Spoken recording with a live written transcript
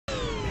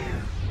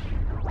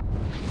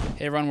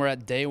Hey everyone, we're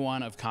at day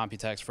one of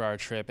Computex for our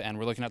trip, and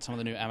we're looking at some of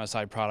the new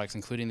MSI products,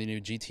 including the new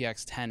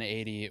GTX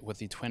 1080 with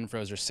the Twin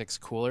Frozer 6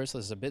 cooler. So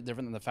this is a bit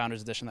different than the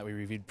Founders Edition that we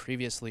reviewed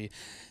previously.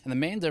 And the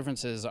main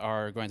differences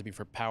are going to be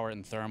for power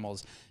and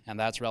thermals, and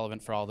that's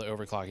relevant for all the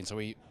overclocking. So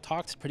we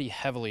talked pretty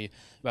heavily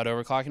about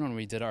overclocking when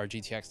we did our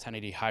GTX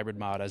 1080 hybrid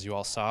mod, as you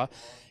all saw.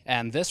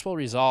 And this will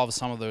resolve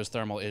some of those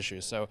thermal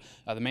issues. So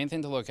the main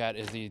thing to look at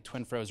is the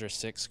Twin Frozer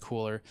 6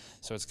 cooler.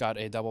 So it's got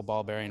a double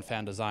ball bearing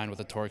fan design with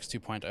a Torx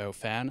 2.0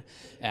 fan.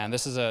 And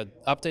this is an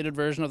updated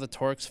version of the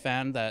Torx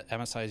fan that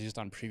MSI has used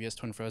on previous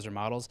Twin Frozer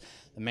models.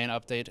 The main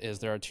update is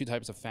there are two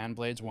types of fan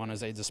blades. One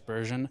is a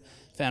dispersion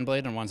fan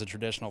blade and one's a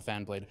traditional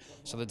fan blade.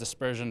 So the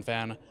dispersion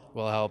fan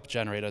will help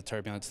generate a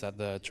turbulence that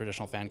the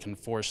traditional fan can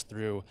force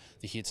through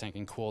the heatsink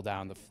and cool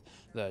down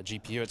the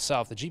GPU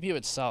itself. The GPU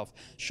itself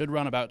should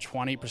run about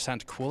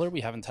 20% cooler.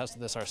 We haven't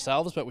tested this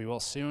ourselves, but we will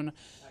soon.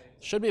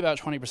 Should be about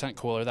 20%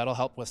 cooler. That'll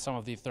help with some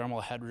of the thermal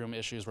headroom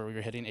issues where we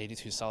were hitting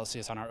 82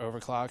 Celsius on our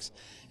overclocks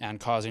and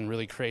causing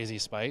really crazy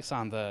spikes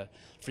on the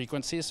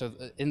frequency. So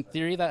in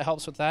theory, that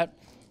helps with that.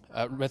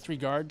 With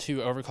regard to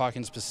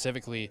overclocking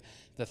specifically,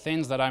 the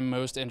things that I'm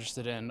most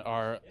interested in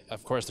are,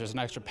 of course, there's an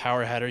extra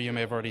power header you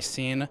may have already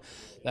seen.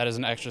 That is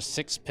an extra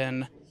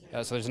 6-pin.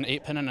 So there's an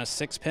 8-pin and a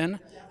 6-pin.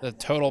 The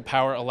total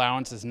power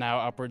allowance is now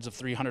upwards of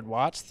 300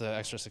 watts. The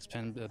extra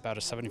 6-pin, about a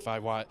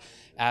 75-watt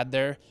add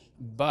there.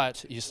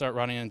 But you start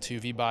running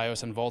into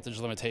VBIOS and voltage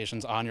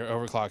limitations on your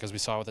overclock, as we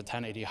saw with the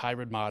 1080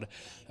 hybrid mod.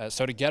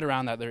 So to get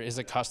around that, there is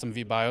a custom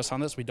VBIOS on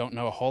this. We don't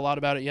know a whole lot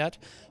about it yet.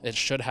 It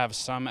should have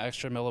some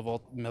extra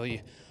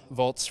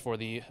millivolts for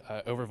the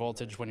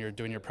overvoltage when you're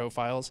doing your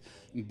profiles,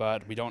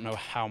 but we don't know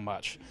how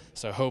much.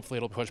 So hopefully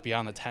it'll push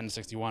beyond the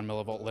 1061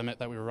 millivolt limit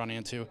that we were running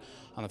into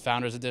on the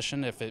Founders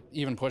Edition. If it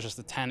even pushes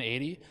to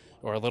 1080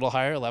 or a little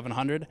higher,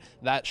 1100,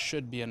 that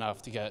should be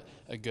enough to get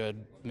a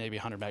good maybe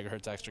 100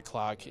 megahertz extra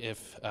clock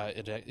if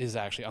it is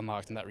actually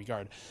unlocked in that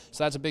regard.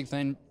 So that's a big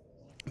thing.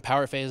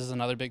 Power phase is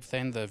another big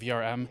thing. The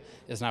VRM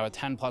is now a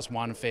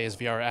 10+1 phase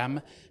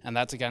VRM, and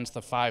that's against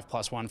the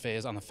 5+1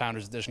 phase on the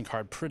Founders Edition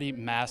card. Pretty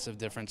massive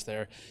difference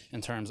there in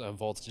terms of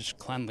voltage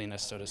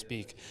cleanliness, so to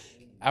speak.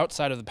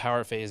 Outside of the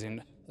power phasing,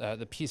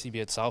 the PCB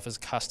itself is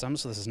custom,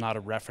 so this is not a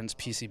reference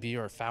PCB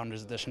or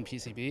Founders Edition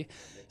PCB.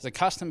 It's a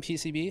custom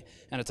PCB,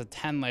 and it's a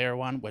 10-layer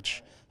one,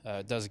 which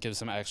does give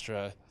some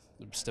extra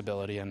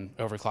stability and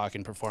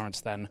overclocking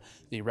performance than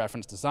the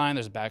reference design.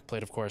 There's a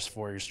backplate, of course,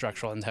 for your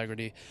structural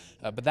integrity.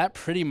 But that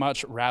pretty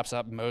much wraps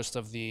up most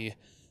of the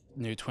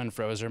new Twin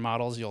Frozer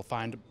models. You'll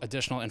find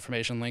additional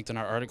information linked in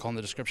our article in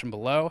the description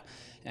below.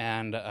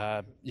 And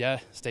yeah,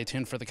 stay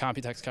tuned for the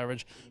Computex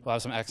coverage. We'll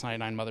have some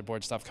X99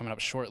 motherboard stuff coming up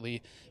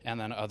shortly, and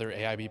then other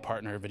AIB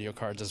partner video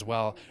cards as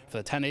well for the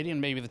 1080 and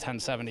maybe the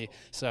 1070.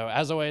 So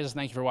as always,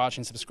 thank you for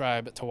watching.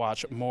 Subscribe to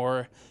watch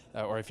more,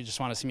 or if you just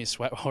want to see me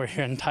sweat while we're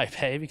here in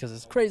Taipei because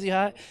it's crazy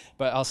hot.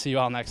 But I'll see you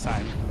all next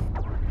time.